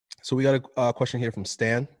So we got a question here from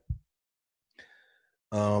Stan.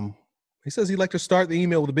 He says he'd like to start the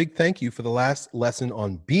email with a big thank you for the last lesson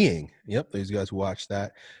on being. Yep, those guys who watched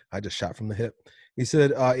that. I just shot from the hip. He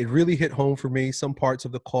said, it really hit home for me. Some parts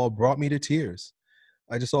of the call brought me to tears.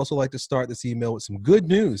 I just also like to start this email with some good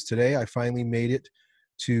news. Today, I finally made it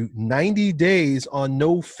to 90 days on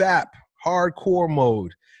no FAP hardcore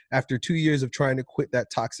mode after 2 years of trying to quit that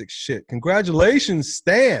toxic shit. Congratulations,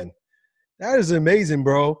 Stan. That is amazing,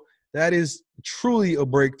 bro. That is truly a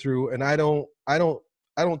breakthrough, and I don't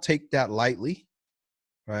take that lightly,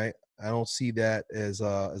 right? I don't see that as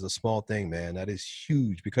a small thing, man. That is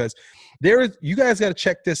huge because you guys got to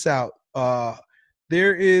check this out.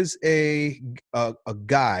 There is a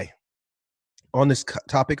guy on this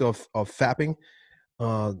topic of fapping.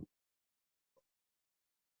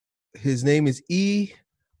 His name is E.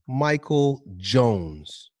 Michael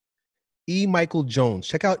Jones. E. Michael Jones.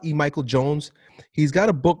 Check out E. Michael Jones. He's got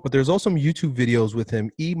a book, but there's also some YouTube videos with him.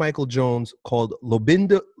 E. Michael Jones called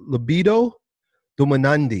Libido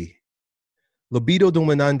Dominandi. Libido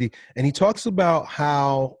Dominandi. And he talks about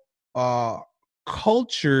how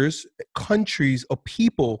cultures, countries of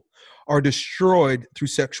people are destroyed through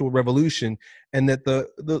sexual revolution, and that the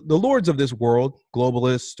lords of this world,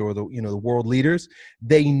 globalists or the world leaders,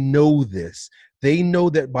 they know this. They know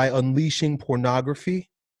that by unleashing pornography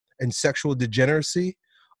and sexual degeneracy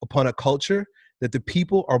upon a culture, that the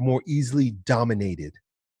people are more easily dominated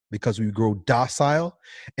because we grow docile.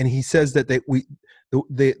 And he says that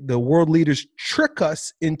the world leaders trick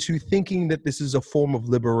us into thinking that this is a form of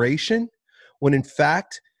liberation, when in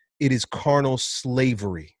fact it is carnal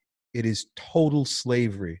slavery. It is total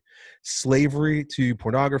slavery. Slavery to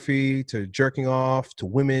pornography, to jerking off, to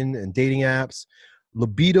women and dating apps.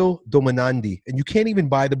 Libido Dominandi. And you can't even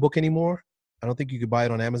buy the book anymore. I don't think you could buy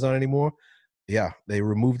it on Amazon anymore. Yeah, they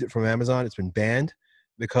removed it from Amazon. It's been banned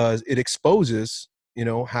because it exposes,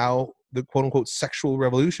 how the quote unquote sexual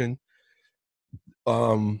revolution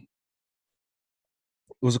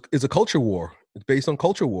is a culture war. It's based on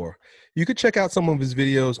culture war. You could check out some of his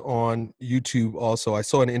videos on YouTube also. I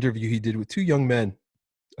saw an interview he did with two young men.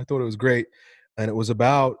 I thought it was great. And it was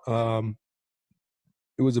about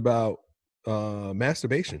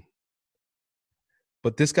masturbation.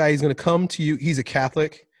 But this guy, he's going to come to you. He's a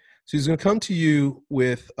Catholic. So he's going to come to you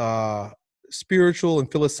with spiritual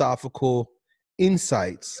and philosophical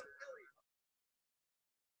insights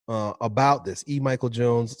about this. E. Michael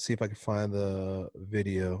Jones. Let's see if I can find the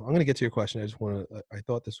video. I'm going to get to your question. I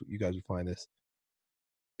thought you guys would find this.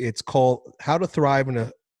 It's called How to Thrive in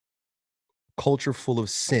a Culture Full of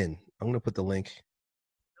Sin. I'm going to put the link.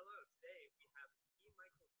 Hello, today we have E.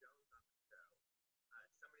 Michael Jones on the show.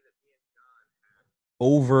 Somebody that me and John have.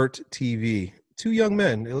 Overt TV. Two young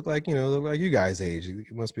men. They look like you guys' age.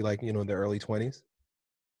 It must be like, in their early 20s.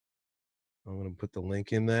 I'm going to put the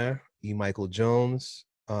link in there. E. Michael Jones.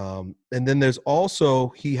 And then there's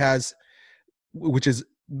also,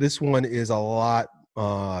 this one is a lot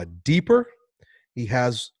deeper. He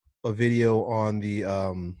has a video on the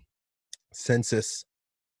Sensus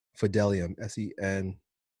Fidelium,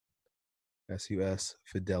 SENSUS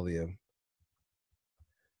Fidelium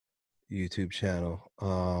YouTube channel.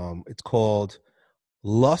 It's called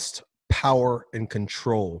Lust, Power, and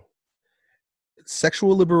Control.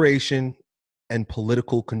 Sexual Liberation and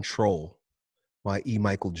Political Control by E.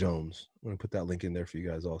 Michael Jones. I'm going to put that link in there for you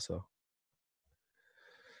guys also.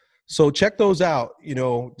 So check those out.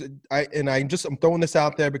 I'm throwing this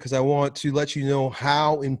out there because I want to let you know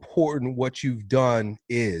how important what you've done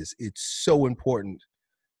is. It's so important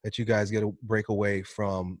that you guys get a break away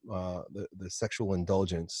from the sexual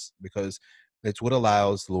indulgence, because it's what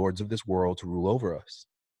allows the lords of this world to rule over us.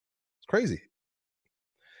 It's crazy.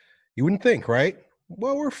 You wouldn't think, right?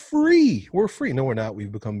 Well, we're free. We're free. No, we're not.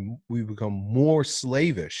 We've become more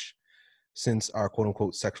slavish since our quote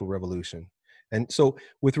unquote sexual revolution. And so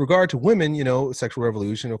with regard to women, sexual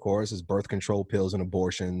revolution, of course, is birth control pills and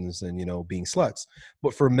abortions and, being sluts.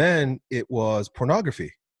 But for men, it was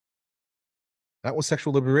pornography. That was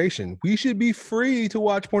sexual liberation. We should be free to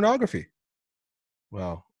watch pornography.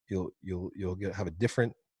 Well, you'll have a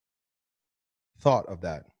different thought of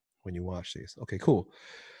that when you watch these. Okay, cool.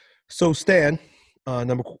 So Stan,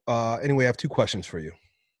 anyway, I have two questions for you.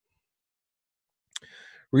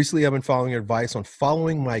 Recently, I've been following your advice on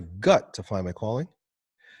following my gut to find my calling.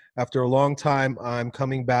 After a long time, I'm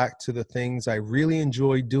coming back to the things I really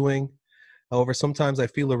enjoy doing. However, sometimes I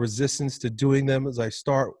feel a resistance to doing them as I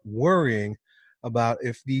start worrying about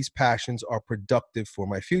if these passions are productive for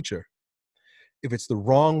my future, if it's the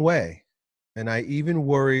wrong way. And I even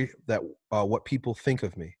worry that what people think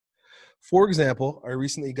of me. For example, I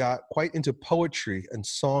recently got quite into poetry and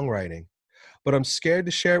songwriting, but I'm scared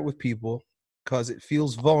to share it with people because it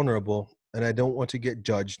feels vulnerable and I don't want to get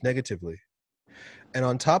judged negatively. And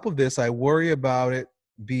on top of this, I worry about it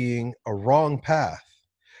being a wrong path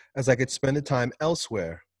as I could spend the time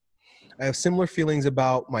elsewhere. I have similar feelings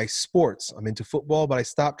about my sports. I'm into football, but I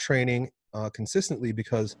stopped training consistently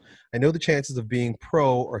because I know the chances of being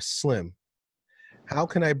pro are slim. How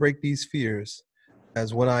can I break these fears?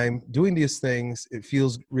 As when I'm doing these things, it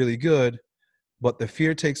feels really good, but the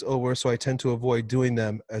fear takes over, so I tend to avoid doing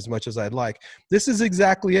them as much as I'd like. This is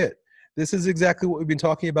exactly it. This is exactly what we've been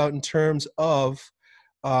talking about in terms of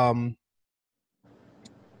um,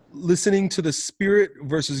 listening to the spirit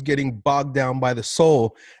versus getting bogged down by the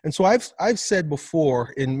soul. And so I've said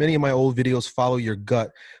before in many of my old videos, follow your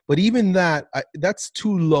gut. But even that, that's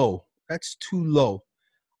too low. That's too low.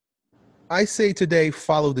 I say today,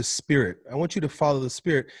 follow the spirit. I want you to follow the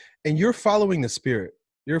spirit, and you're following the spirit.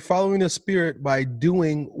 You're following the spirit by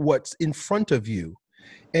doing what's in front of you.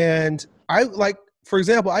 And I like, for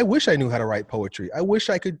example, I wish I knew how to write poetry. I wish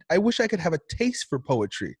I could have a taste for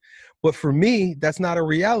poetry. But for me, that's not a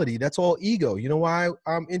reality. That's all ego. You know why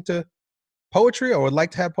I'm into poetry, or would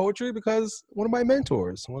like to have poetry? Because one of my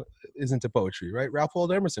mentors is into poetry, right? Ralph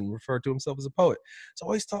Waldo Emerson referred to himself as a poet. So I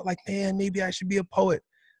always thought like, man, maybe I should be a poet,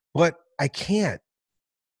 but I can't.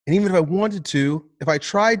 And even if I wanted to, if I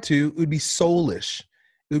tried to, it would be soulish.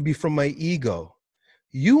 It would be from my ego.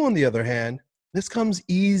 You, on the other hand, this comes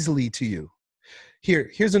easily to you.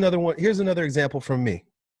 Here's another one. Here's another example from me,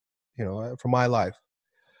 from my life.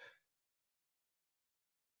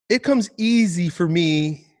 It comes easy for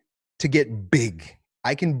me to get big.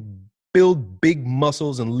 I can build big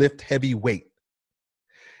muscles and lift heavy weight.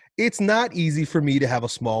 It's not easy for me to have a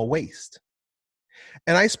small waist.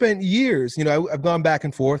 And I spent years, I've gone back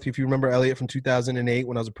and forth. If you remember Elliott from 2008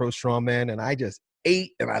 when I was a pro strongman, and I just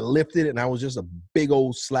ate and I lifted and I was just a big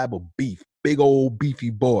old slab of beef, big old beefy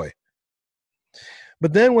boy.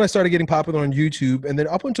 But then when I started getting popular on YouTube, and then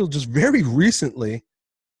up until just very recently,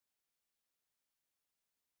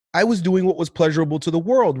 I was doing what was pleasurable to the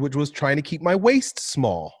world, which was trying to keep my waist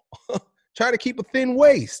small, trying to keep a thin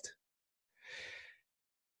waist.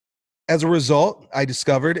 As a result, I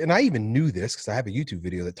discovered, and I even knew this because I have a YouTube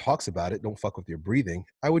video that talks about it, don't fuck with your breathing.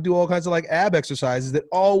 I would do all kinds of like ab exercises that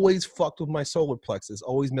always fucked with my solar plexus,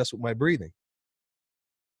 always messed with my breathing.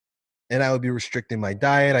 And I would be restricting my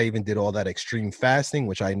diet. I even did all that extreme fasting,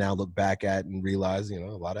 which I now look back at and realize, a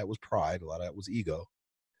lot of that was pride, a lot of that was ego.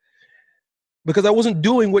 Because I wasn't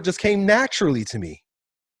doing what just came naturally to me,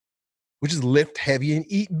 which is lift heavy and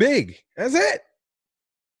eat big. That's it.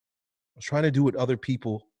 I was trying to do what other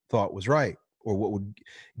people thought was right, or what would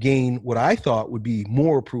gain what I thought would be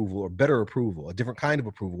more approval or better approval, a different kind of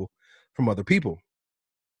approval from other people.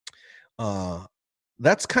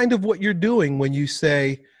 That's kind of what you're doing when you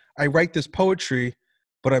say, I write this poetry,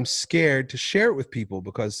 but I'm scared to share it with people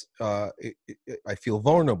because I feel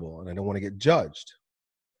vulnerable and I don't want to get judged.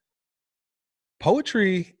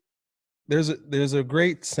 Poetry, there's a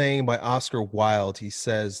great saying by Oscar Wilde. He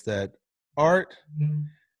says that art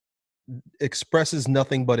expresses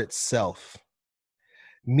nothing but itself,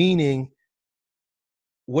 meaning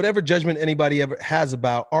whatever judgment anybody ever has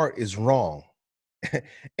about art is wrong.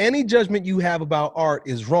 Any judgment you have about art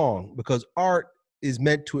is wrong because art is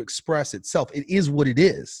meant to express itself. It is what it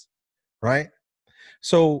is, right?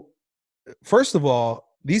 So first of all,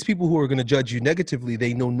 these people who are going to judge you negatively,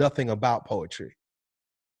 they know nothing about poetry.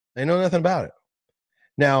 They know nothing about it.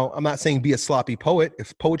 Now, I'm not saying be a sloppy poet.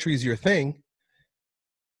 If poetry is your thing,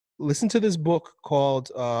 listen to this book called,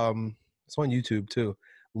 it's on YouTube too,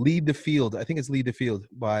 Lead the Field. I think it's Lead the Field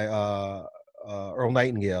by Earl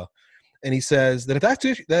Nightingale. And he says that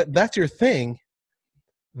if that's your thing,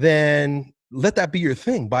 then let that be your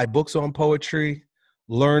thing. Buy books on poetry,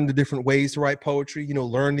 learn the different ways to write poetry,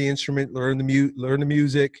 learn the instrument, learn the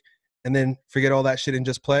music, and then forget all that shit and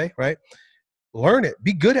just play, right? Learn it,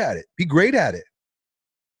 be good at it, be great at it.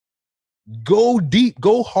 Go deep,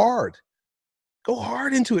 go hard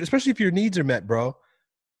into it, especially if your needs are met, bro.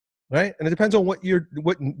 Right? And it depends on what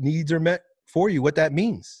needs are met for you, what that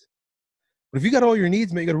means. But if you got all your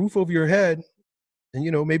needs met, you got a roof over your head,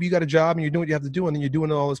 and maybe you got a job and you're doing what you have to do, and then you're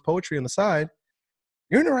doing all this poetry on the side,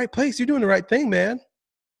 you're in the right place. You're doing the right thing, man.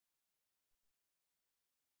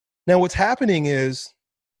 Now, what's happening is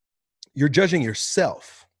you're judging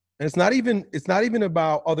yourself. And it's not even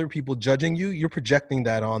about other people judging you. You're projecting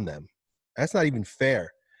that on them. That's not even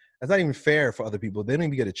fair. That's not even fair for other people. They don't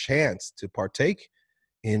even get a chance to partake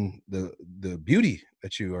in the beauty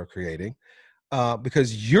that you are creating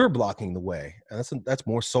because you're blocking the way. And that's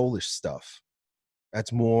more soulish stuff.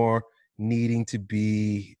 That's more needing to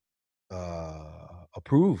be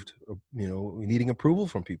approved, needing approval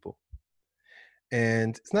from people.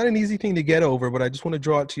 And it's not an easy thing to get over, but I just want to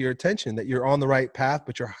draw it to your attention that you're on the right path,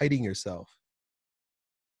 but you're hiding yourself.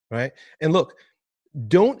 Right. And look,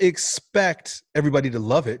 don't expect everybody to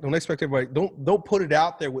love it. Don't expect everybody, don't put it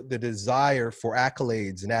out there with the desire for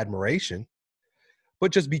accolades and admiration,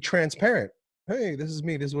 but just be transparent. Hey, this is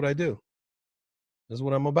me. This is what I do. This is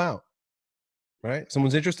what I'm about. Right.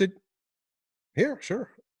 Someone's interested? Here,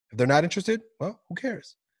 sure. If they're not interested, well, who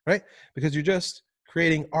cares? Right. Because you're just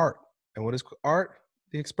creating art. And what is art?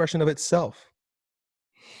 The expression of itself.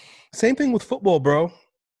 Same thing with football, bro.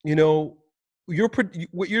 You know,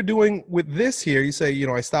 what you're doing with this here, you say,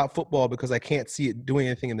 I stopped football because I can't see it doing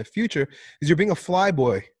anything in the future, is you're being a fly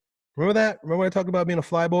boy. Remember that? Remember when I talked about being a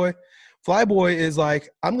fly boy? Fly boy is like,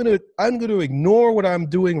 I'm gonna ignore what I'm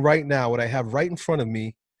doing right now, what I have right in front of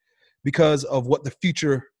me, because of what the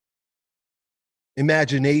future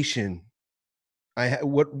imagination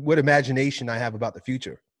what imagination I have about the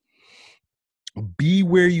future. Be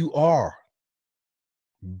where you are.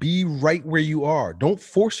 Be right where you are. Don't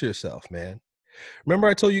force yourself, man. Remember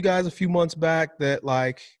I told you guys a few months back that,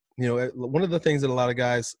 like, one of the things that a lot of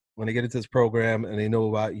guys, when they get into this program and they know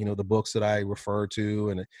about, the books that I refer to,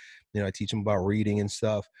 and, I teach them about reading and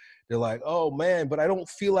stuff, they're like, oh man, but I don't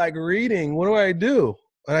feel like reading. What do I do?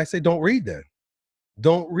 And I say, don't read then.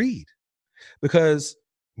 Don't read. Because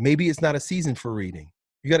maybe it's not a season for reading.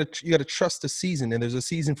 You gotta trust the season. And there's a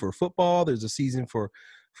season for football. There's a season for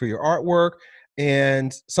your artwork.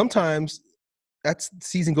 And sometimes that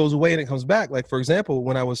season goes away and it comes back. Like, for example,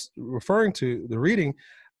 when I was referring to the reading,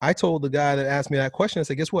 I told the guy that asked me that question, I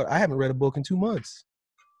said, guess what? I haven't read a book in 2 months.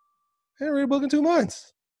 I haven't read a book in 2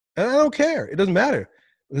 months. And I don't care. It doesn't matter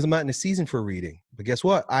because I'm not in the season for reading. But guess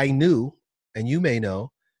what? I knew, and you may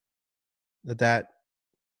know, that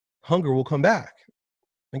hunger will come back.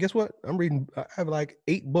 And guess what? I have like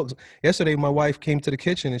 8 books. Yesterday, my wife came to the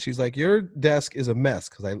kitchen and she's like, your desk is a mess,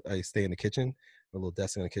 because I stay in the kitchen, a little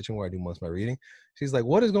desk in the kitchen where I do most of my reading. She's like,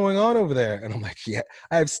 what is going on over there? And I'm like, yeah,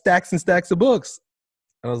 I have stacks and stacks of books.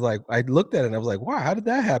 And I was like, I looked at it and I was like, wow, how did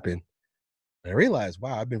that happen? And I realized,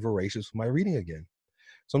 wow, I've been voracious with my reading again.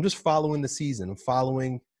 So I'm just following the season. I'm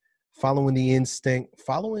following the instinct,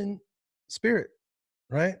 following spirit,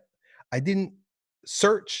 right? I didn't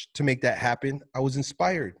search to make that happen. I was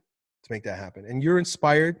inspired to make that happen. And you're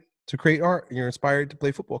inspired to create art, and you're inspired to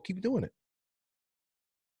play football. Keep doing it.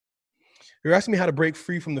 You're asking me how to break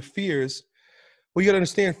free from the fears. Well, you got to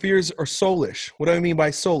understand, fears are soulish. What do I mean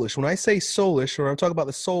by soulish? When I say soulish, or I'm talking about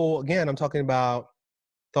the soul, again, I'm talking about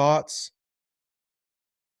thoughts,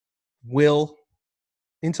 will,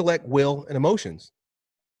 intellect, will, and emotions.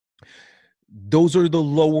 Those are the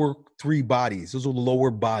lower 3 bodies. Those are the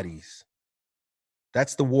lower bodies.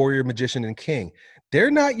 That's the warrior, magician, and king.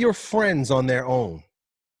 They're not your friends on their own.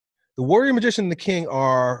 The warrior, magician, and the king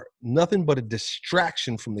are nothing but a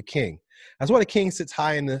distraction from the king. That's why the king sits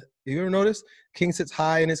high you ever notice? King sits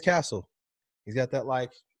high in his castle. He's got that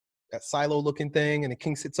silo looking thing, and the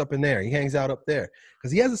king sits up in there. He hangs out up there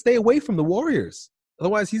because he has to stay away from the warriors.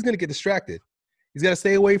 Otherwise, he's going to get distracted. He's got to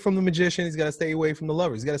stay away from the magician. He's got to stay away from the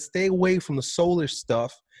lovers. He's got to stay away from the soulish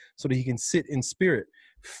stuff so that he can sit in spirit.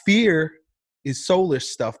 Fear is soulish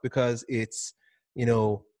stuff because it's,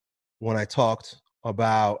 when I talked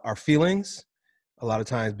about our feelings, a lot of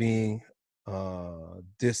times being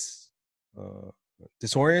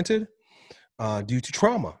disoriented due to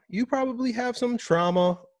trauma. You probably have some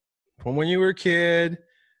trauma from when you were a kid.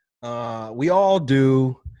 We all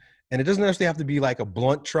do. And it doesn't necessarily have to be like a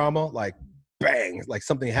blunt trauma, like bang, like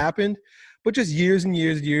something happened, but just years and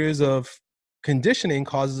years and years of conditioning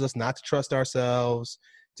causes us not to trust ourselves,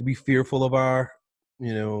 to be fearful of our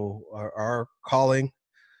calling,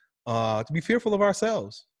 to be fearful of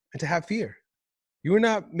ourselves, and to have fear. You were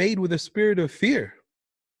not made with a spirit of fear.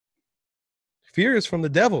 Fear is from the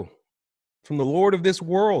devil, from the Lord of this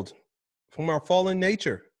world, from our fallen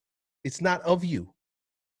nature. It's not of you.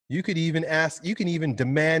 You can even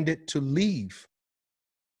demand it to leave.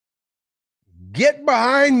 Get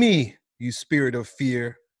behind me, you spirit of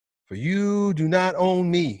fear, for you do not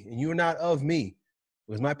own me, and you are not of me,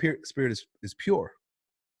 because my spirit is pure.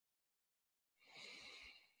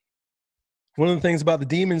 One of the things about the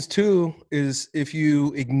demons too is if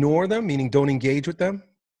you ignore them, meaning don't engage with them,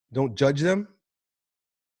 don't judge them,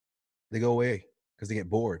 they go away because they get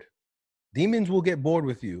bored. Demons will get bored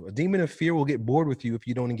with you. A demon of fear will get bored with you if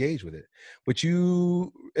you don't engage with it. But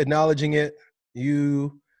you acknowledging it,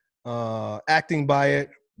 you acting by it,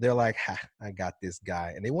 they're like, ha, I got this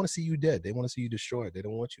guy. And they want to see you dead. They want to see you destroyed. They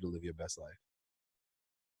don't want you to live your best life.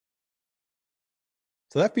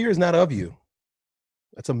 So that fear is not of you.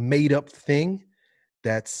 That's a made up thing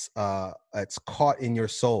that's caught in your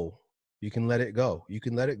soul. You can let it go. You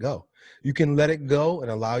can let it go. You can let it go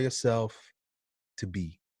and allow yourself to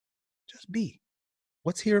be. Just be.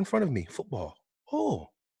 What's here in front of me? Football. Oh,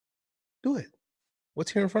 do it.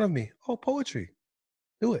 What's here in front of me? Oh, poetry.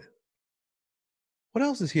 Do it. What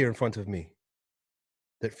else is here in front of me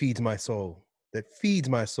that feeds my soul? That feeds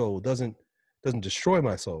my soul, doesn't destroy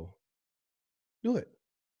my soul. Do it.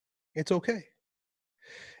 It's okay.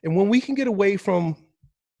 And when we can get away from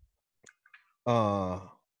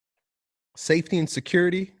safety and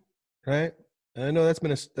security, right? And I know that's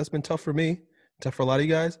been tough for me, tough for a lot of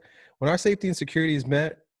you guys. When our safety and security is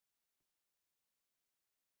met,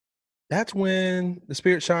 that's when the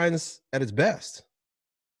spirit shines at its best.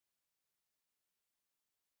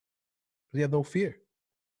 You have no fear.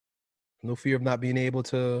 No fear of not being able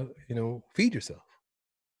to, feed yourself.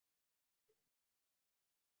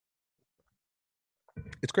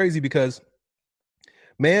 It's crazy because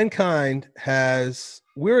we're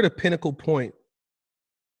at a pinnacle point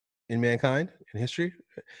in mankind, in history.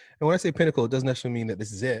 And when I say pinnacle, it doesn't necessarily mean that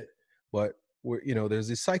this is it, but there's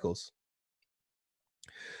these cycles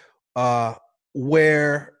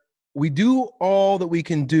where we do all that we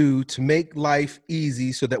can do to make life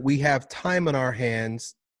easy so that we have time on our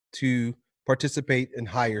hands to participate in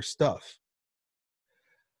higher stuff.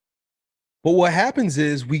 But what happens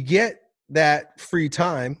is we get that free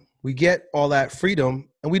time, we get all that freedom,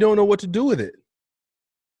 and we don't know what to do with it.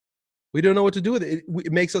 We don't know what to do with it.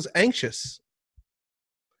 It makes us anxious.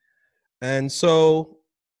 And so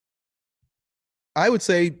I would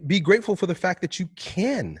say be grateful for the fact that you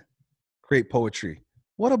can create poetry.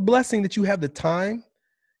 What a blessing that you have the time,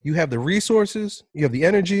 you have the resources, you have the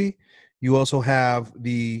energy, you also have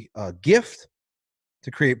the gift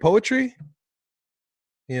to create poetry.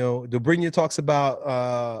 Dobrynya talks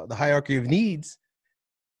about the hierarchy of needs.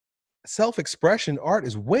 Self-expression, art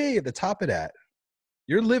is way at the top of that.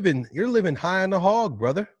 You're living high on the hog,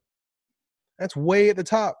 brother. That's way at the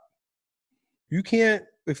top. You can't,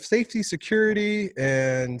 if safety, security,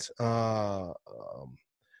 and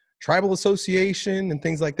tribal association and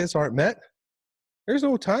things like this aren't met, there's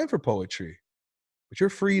no time for poetry. But you're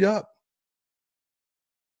freed up.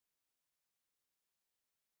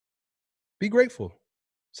 Be grateful.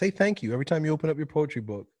 Say thank you every time you open up your poetry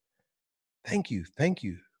book. Thank you, thank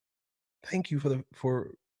you, thank you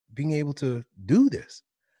for being able to do this.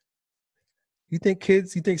 You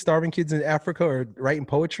think starving kids in Africa are writing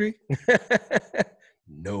poetry?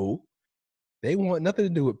 No, they want nothing to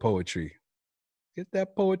do with poetry. Get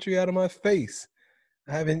that poetry out of my face.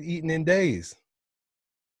 I haven't eaten in days.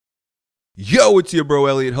 Yo, it's your bro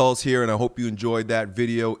Elliott Hulse here, and I hope you enjoyed that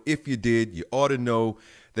video. If you did, you ought to know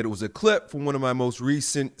that it was a clip from one of my most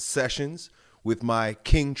recent sessions with my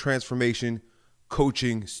King Transformation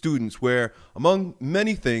coaching students, where among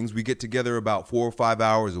many things, we get together about 4 or 5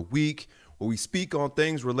 hours a week where we speak on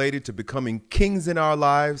things related to becoming kings in our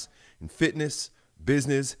lives, in fitness,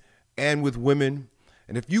 business, and with women.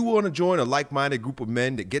 And if you want to join a like-minded group of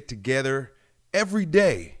men that get together every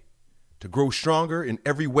day to grow stronger in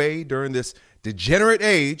every way during this degenerate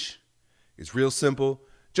age, it's real simple.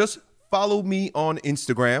 Just follow me on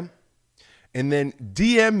Instagram and then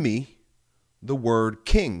DM me the word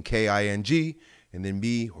King, K-I-N-G, and then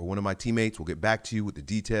me or one of my teammates will get back to you with the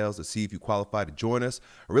details to see if you qualify to join us.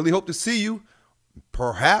 I really hope to see you,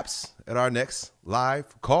 perhaps at our next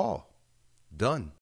live call. Done.